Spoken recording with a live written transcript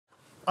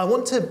I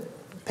want to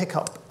pick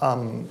up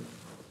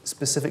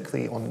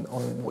specifically on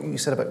what you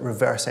said about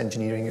reverse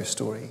engineering your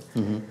story.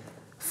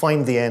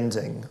 Find the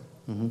ending,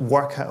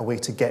 work out a way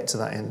to get to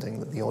that ending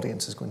that the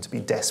audience is going to be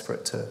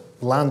desperate to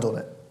land on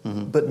it,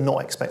 but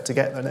not expect to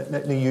get there.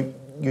 Now,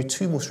 your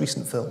two most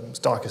recent films,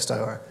 Darkest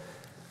Hour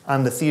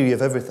and The Theory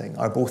of Everything,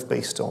 are both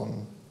based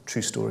on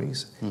true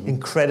stories,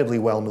 incredibly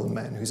well-known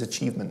men whose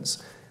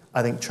achievements,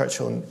 I think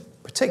Churchill in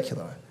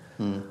particular,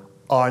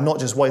 are not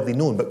just widely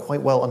known, but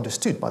quite well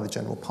understood by the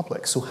general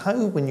public. So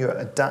how, when you're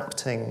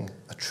adapting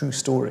a true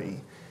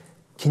story,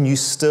 can you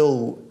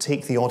still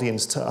take the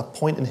audience to a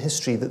point in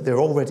history that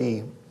they're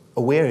already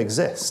aware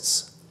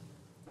exists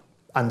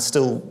and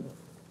still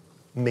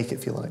make it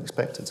feel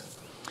unexpected?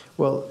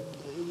 Well,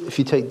 if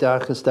you take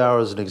Darkest Hour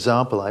as an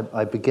example,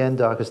 I began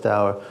Darkest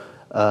Hour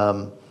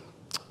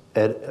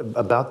at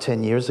about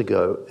 10 years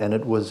ago, and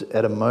it was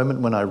at a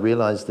moment when I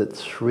realized that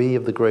 3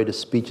 of the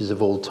greatest speeches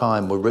of all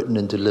time were written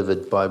and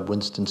delivered by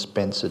Winston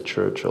Spencer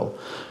Churchill,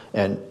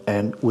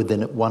 and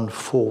within one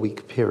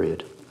 4-week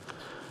period.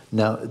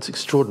 Now, it's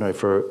extraordinary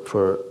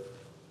for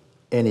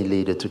any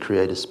leader to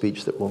create a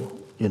speech that will,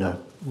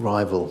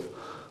 rival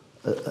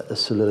a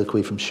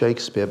soliloquy from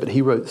Shakespeare, but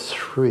he wrote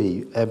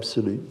 3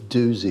 absolute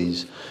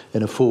doozies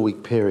in a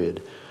 4-week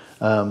period.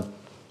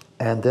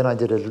 And then I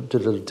did a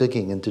little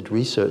digging and did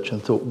research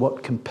and thought,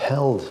 what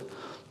compelled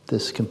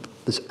this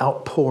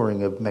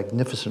outpouring of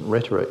magnificent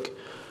rhetoric?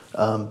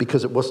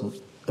 Because it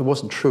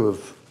wasn't true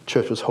of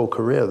Churchill's whole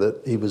career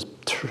that he was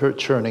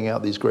churning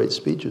out these great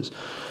speeches.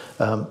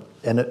 And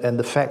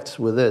the facts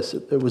were this: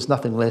 it was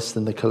nothing less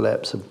than the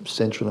collapse of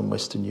Central and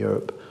Western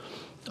Europe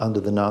under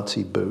the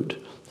Nazi boot,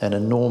 and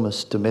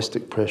enormous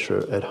domestic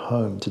pressure at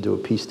home to do a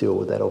peace deal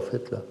with Adolf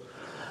Hitler.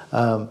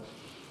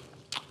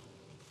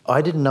 I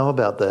didn't know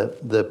about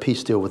the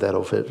peace deal with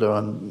Adolf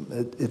Hitler.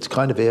 It's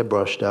kind of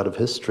airbrushed out of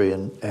history,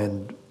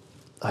 and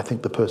I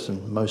think the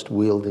person most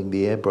wielding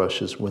the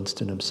airbrush is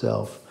Winston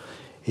himself.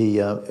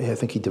 I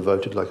think he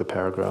devoted like a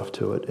paragraph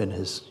to it in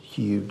his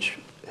huge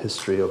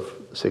history of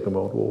the Second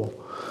World War.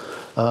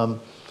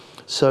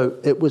 So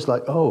it was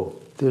like, oh,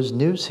 there's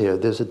news here.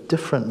 There's a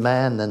different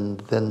man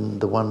than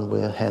the one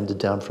we're handed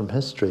down from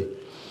history.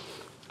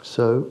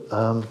 So,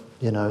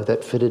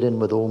 that fitted in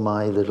with all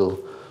my little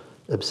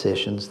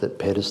obsessions that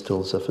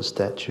pedestals are for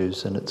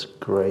statues, and it's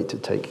great to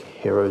take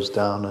heroes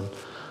down and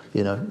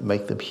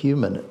make them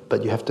human,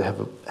 but you have to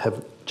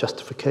have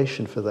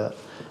justification for that.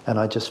 And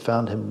I just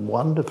found him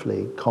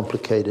wonderfully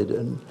complicated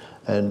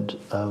and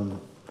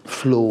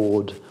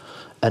flawed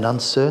and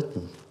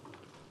uncertain.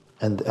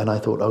 And I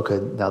thought, okay,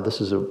 now this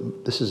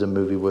is a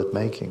movie worth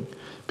making,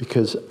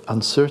 because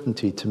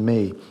uncertainty to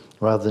me,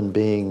 rather than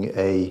being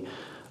a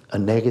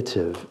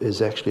negative,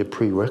 is actually a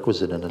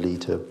prerequisite in a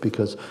leader,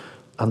 because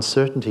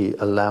uncertainty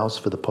allows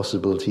for the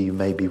possibility you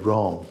may be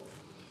wrong.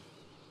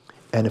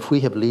 And if we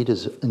have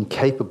leaders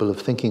incapable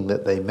of thinking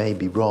that they may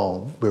be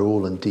wrong, we're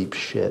all in deep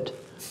shit,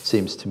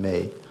 seems to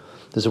me.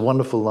 There's a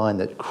wonderful line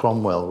that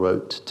Cromwell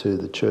wrote to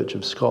the Church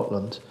of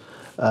Scotland,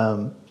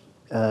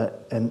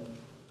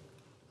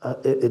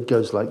 it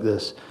goes like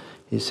this.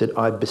 He said,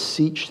 "I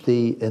beseech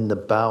thee in the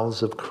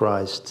bowels of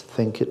Christ,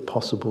 think it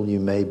possible you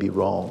may be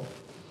wrong."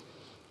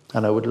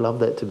 And I would love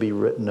that to be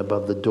written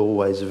above the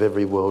doorways of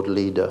every world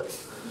leader.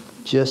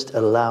 Just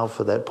allow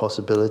for that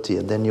possibility,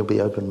 and then you'll be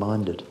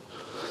open-minded.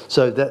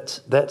 So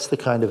that's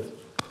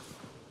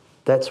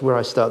where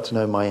I start to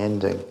know my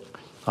ending.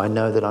 I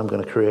know that I'm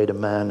going to create a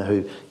man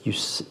who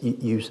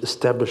you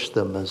establish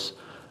them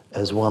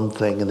as one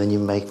thing, and then you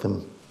make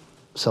them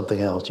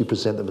something else. You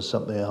present them as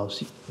something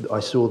else. I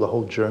saw the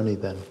whole journey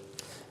then.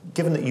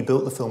 Given that you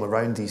built the film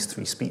around these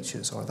 3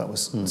 speeches, or that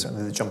was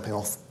certainly the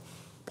jumping-off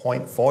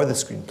point for the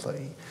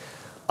screenplay,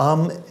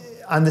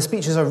 and the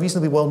speeches are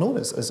reasonably well known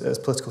as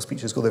political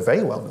speeches go. They're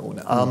very well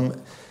known.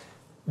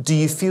 Do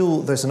you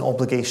feel there's an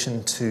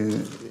obligation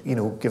to,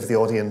 give the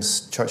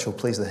audience Churchill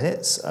plays the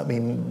hits? I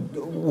mean,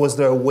 was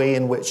there a way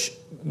in which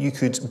you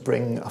could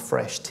bring a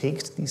fresh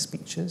take to these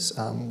speeches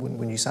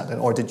when you sat down,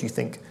 or did you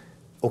think,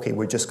 okay,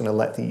 we're just going to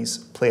let these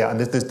play out? And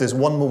there's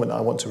one moment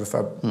I want to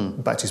refer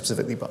back to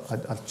specifically, but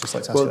I'd just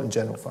like to ask you in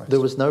general first.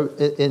 There was no,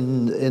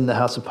 in the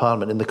House of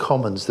Parliament, in the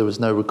Commons, there was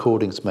no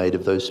recordings made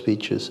of those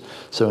speeches.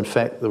 So in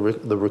fact, the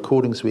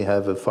recordings we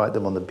have of Fight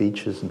Them on the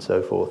Beaches and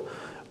so forth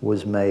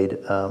was made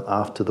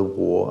after the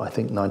war, I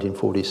think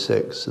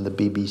 1946, and the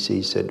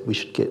BBC said we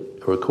should get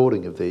a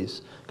recording of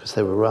these because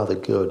they were rather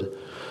good.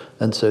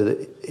 And so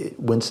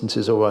Winston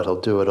says, all right, I'll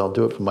do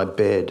it from my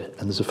bed.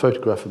 And there's a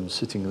photograph of him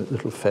sitting in a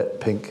little fat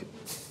pink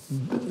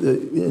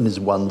in his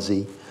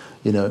onesie,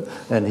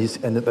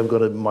 and they've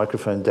got a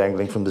microphone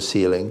dangling from the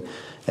ceiling,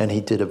 and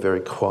he did a very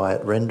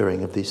quiet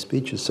rendering of these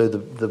speeches. So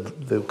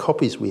the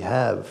copies we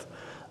have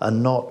are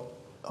not,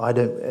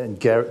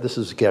 this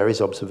is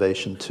Gary's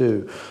observation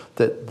too,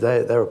 that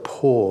they're a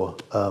poor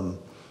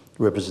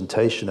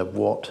representation of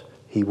what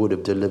he would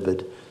have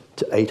delivered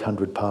to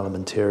 800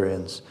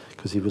 parliamentarians,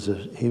 because he was a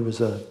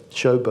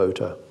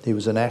showboater, he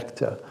was an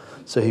actor.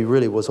 So he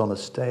really was on a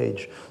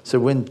stage. So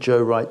when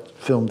Joe Wright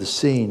filmed the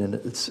scene, and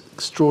it's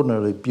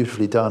extraordinarily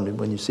beautifully done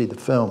when you see the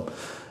film,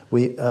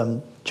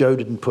 Joe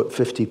didn't put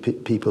 50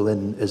 people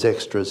in as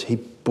extras. He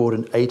brought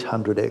in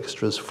 800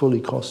 extras,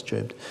 fully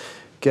costumed.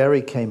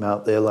 Gary came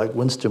out there like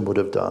Winston would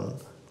have done,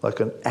 like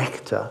an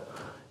actor,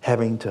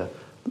 having to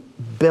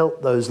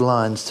belt those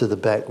lines to the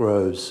back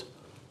rows.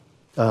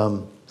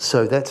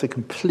 So that's a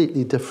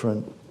completely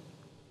different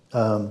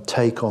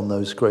take on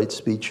those great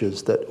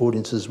speeches that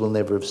audiences will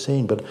never have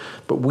seen, but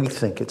we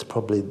think it's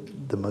probably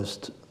the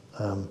most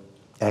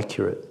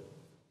accurate.